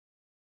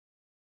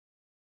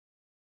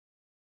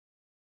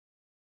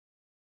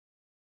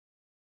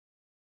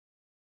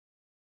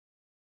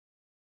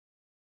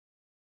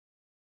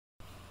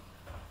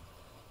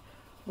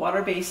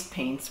water-based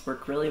paints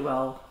work really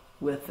well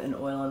with an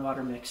oil and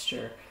water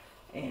mixture,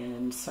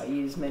 and so I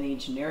use many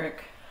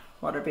generic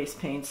water-based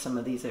paints. Some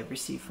of these I've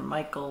received from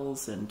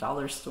Michael's and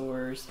dollar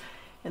stores,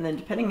 and then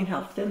depending on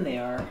how thin they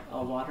are,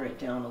 I'll water it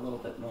down a little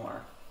bit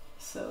more.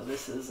 So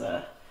this is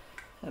a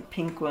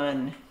pink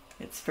one.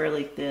 It's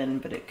fairly thin,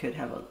 but it could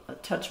have a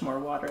touch more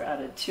water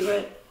added to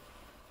it.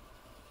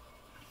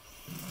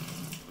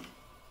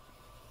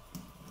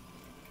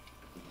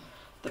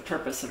 The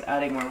purpose of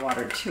adding more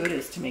water to it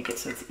is to make it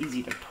so it's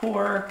easy to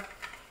pour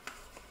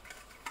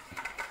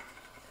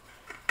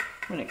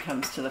when it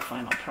comes to the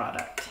final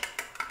product.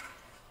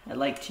 I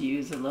like to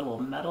use a little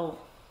metal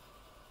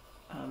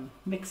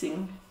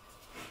mixing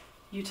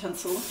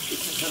utensil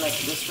because then I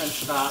can just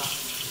rinse it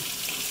off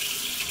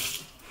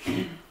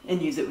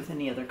and use it with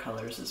any other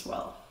colors as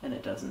well, and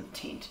it doesn't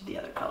taint the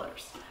other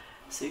colors.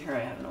 So here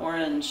I have an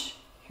orange,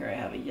 here I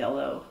have a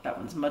yellow. That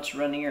one's much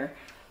runnier.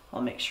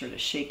 I'll make sure to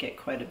shake it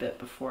quite a bit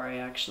before I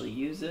actually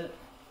use it.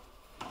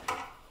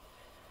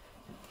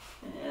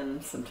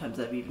 And sometimes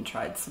I've even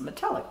tried some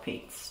metallic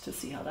paints to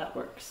see how that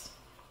works.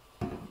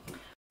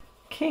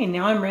 Okay,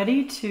 now I'm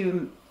ready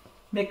to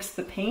mix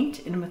the paint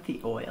in with the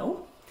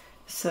oil.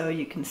 So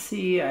you can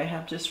see I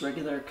have just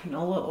regular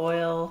canola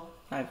oil.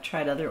 I've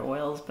tried other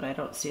oils, but I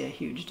don't see a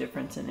huge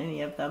difference in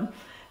any of them.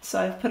 So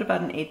I've put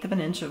about 1/8 of an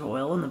inch of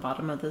oil in the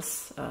bottom of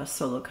this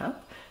solo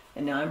cup,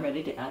 and now I'm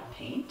ready to add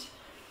paint.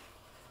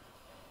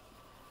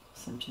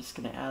 So I'm just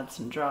going to add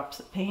some drops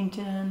of paint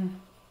in.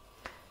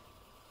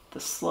 The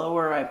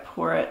slower I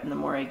pour it and the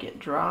more I get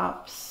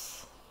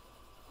drops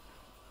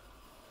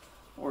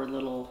or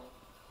little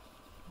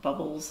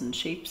bubbles and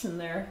shapes in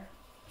there,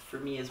 for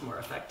me is more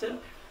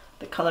effective.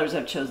 The colors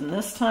I've chosen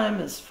this time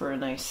is for a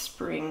nice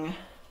spring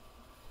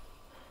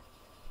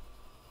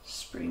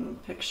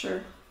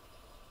picture.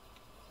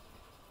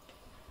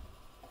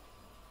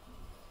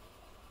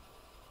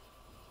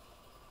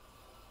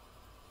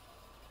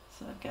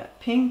 So I've got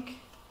pink,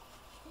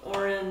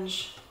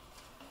 orange,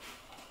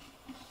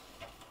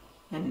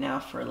 and now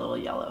for a little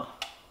yellow.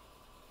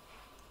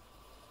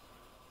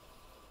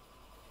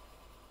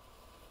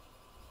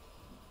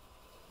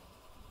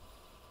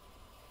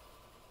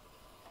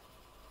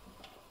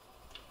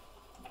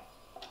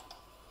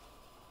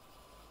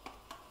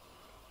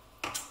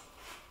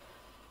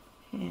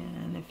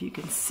 And if you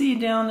can see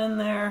down in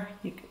there,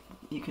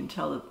 you can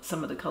tell that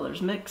some of the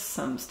colors mix,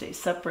 some stay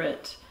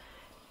separate.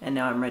 And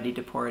now I'm ready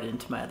to pour it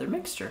into my other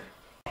mixture.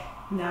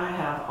 Now I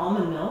have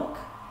almond milk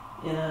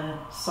in a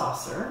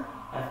saucer.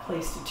 I've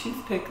placed a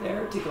toothpick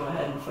there to go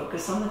ahead and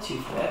focus on the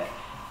toothpick.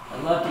 I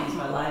love to use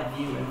my live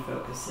view in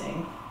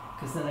focusing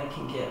because then I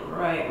can get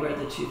right where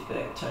the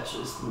toothpick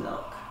touches the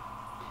milk.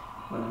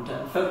 When I'm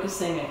done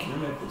focusing, I can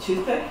remove the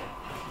toothpick.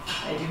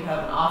 I do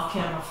have an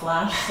off-camera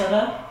flash set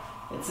up.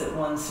 It's at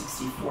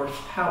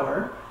 1/64th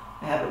power.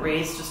 I have it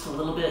raised just a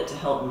little bit to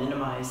help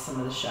minimize some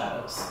of the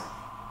shadows.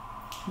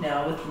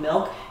 Now with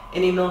milk,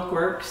 any milk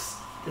works.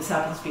 This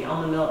happens to be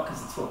almond milk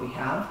because it's what we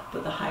have,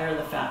 but the higher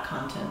the fat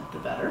content, the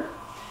better.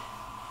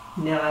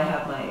 Now I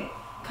have my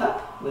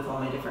cup with all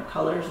my different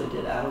colors. I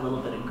did add a little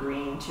bit of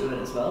green to it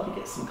as well to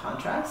get some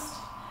contrast.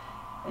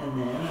 And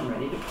then I'm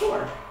ready to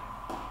pour.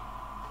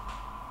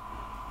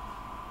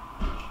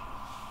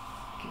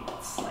 Okay,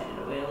 let's slide it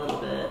away a little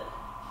bit.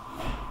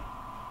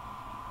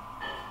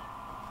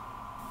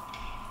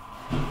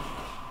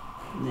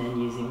 And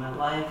then using my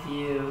live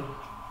view,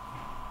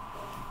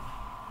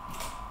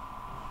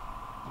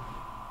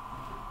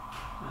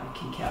 I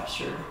can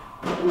capture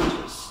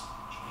images.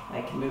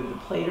 I can move the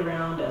plate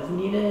around as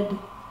needed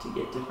to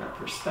get different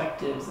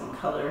perspectives and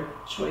color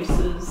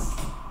choices.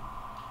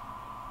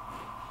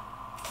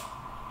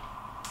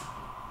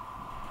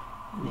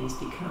 And these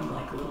become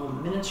like little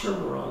miniature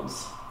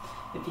worlds.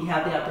 If you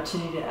have the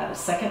opportunity to add a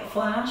second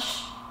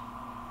flash,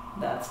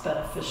 that's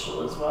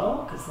beneficial as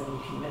well, because then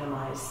you can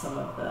minimize some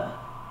of the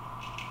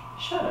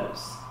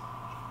shadows.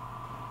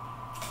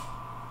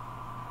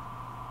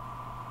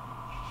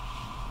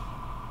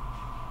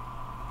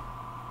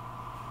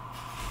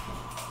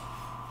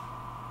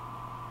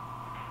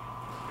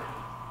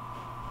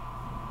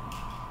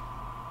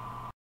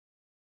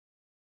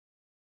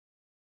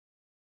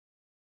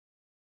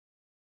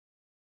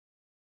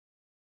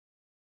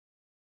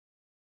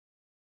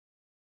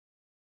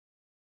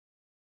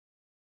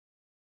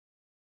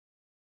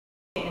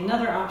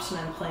 Another option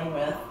I'm playing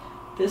with,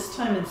 this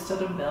time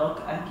instead of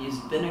milk, I've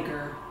used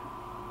vinegar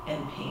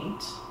and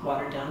paint,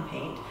 watered down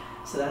paint,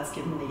 so that's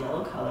given the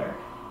yellow color.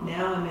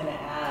 Now I'm going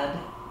to add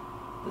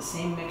the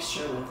same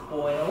mixture with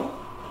oil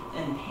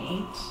and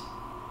paint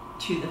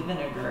to the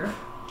vinegar.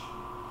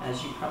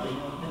 As you probably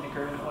know,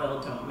 vinegar and oil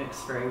don't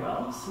mix very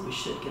well, so we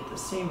should get the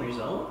same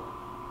result.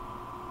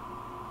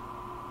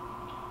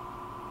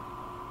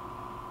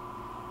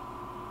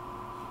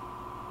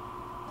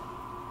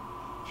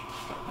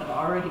 I've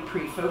already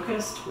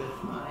pre-focused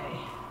with my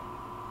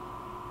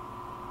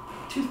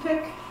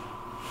toothpick,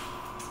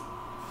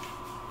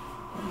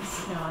 and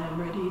so now I'm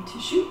ready to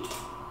shoot.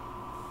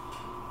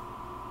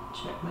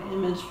 Check my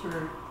image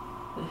for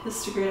the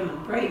histogram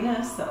and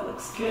brightness. That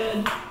looks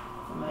good.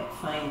 I'm Might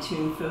fine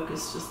tune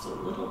focus just a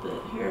little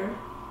bit here.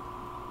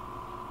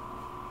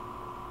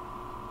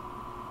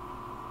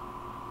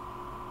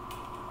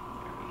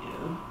 There we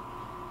go.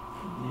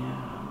 Now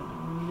I'm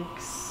going to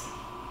mix,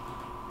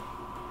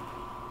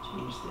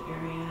 change the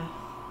area.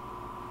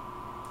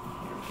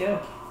 Here we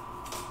go.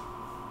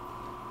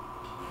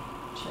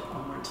 Check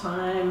one more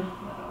time,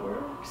 that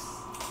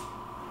works.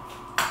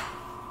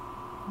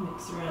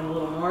 Mix around a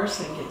little more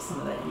so I can get some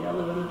of that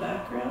yellow in the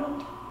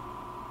background.